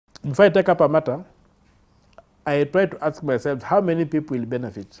if I take up a matter, I try to ask myself how many people will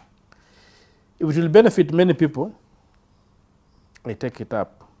benefit. If it will benefit many people, I take it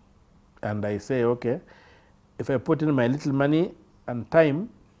up. And I say, okay, if I put in my little money and time,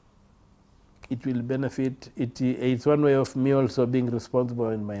 it will benefit. It's one way of me also being responsible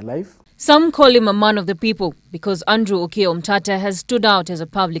in my life. Some call him a man of the people because Andrew Okiya Omtatah has stood out as a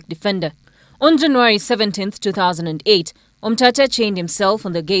public defender. On January 17, 2008, Omtatah chained himself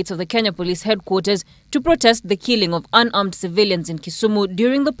on the gates of the Kenya Police headquarters to protest the killing of unarmed civilians in Kisumu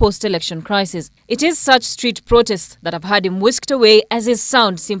during the post-election crisis. It is such street protests that have had him whisked away as his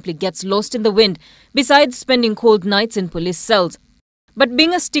sound simply gets lost in the wind, besides spending cold nights in police cells. But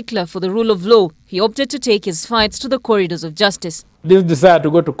being a stickler for the rule of law, he opted to take his fights to the corridors of justice. This desire to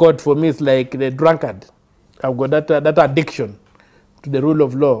go to court for me is like the drunkard. I've got that addiction to the rule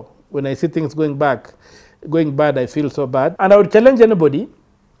of law. When I see things going bad, I feel so bad. And I would challenge anybody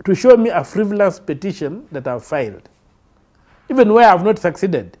to show me a frivolous petition that I've filed. Even where I've not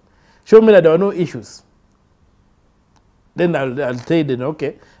succeeded, show me that there are no issues. Then I'll say, then,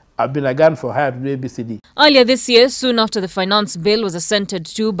 okay, I've been a gun for hire to do ABCD. Earlier this year, soon after the finance bill was assented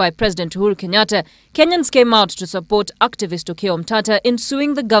to by President Uhuru Kenyatta, Kenyans came out to support activist Okiya Omtatah in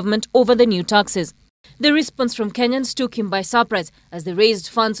suing the government over the new taxes. The response from Kenyans took him by surprise as they raised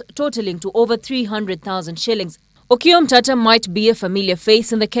funds totaling to over 300,000 shillings. Okiya Omtatah might be a familiar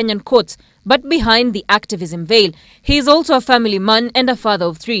face in the Kenyan courts, but behind the activism veil, he is also a family man and a father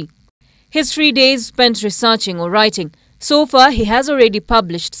of 3. His 3 days spent researching or writing. So far, he has already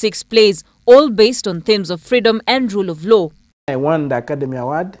published 6 plays, all based on themes of freedom and rule of law. I won the Academy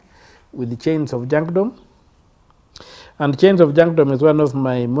Award with the Chains of Junkdom. And Chains of Junkdom is one of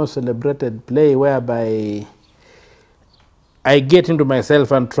my most celebrated plays, whereby I get into myself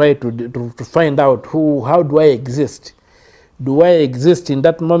and try to find out how do I exist. Do I exist in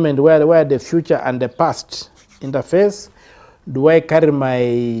that moment where the future and the past interface? Do I carry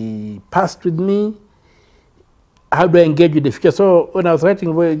my past with me? How do I engage with the future? So when I was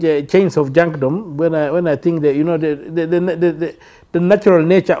writing Chains of Junkdom, when I think that the natural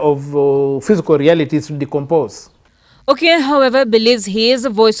nature of physical reality is to decompose. Okiya, however, believes he is a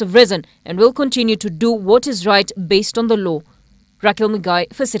voice of reason and will continue to do what is right based on the law. Raquel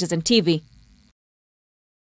Migai for Citizen TV.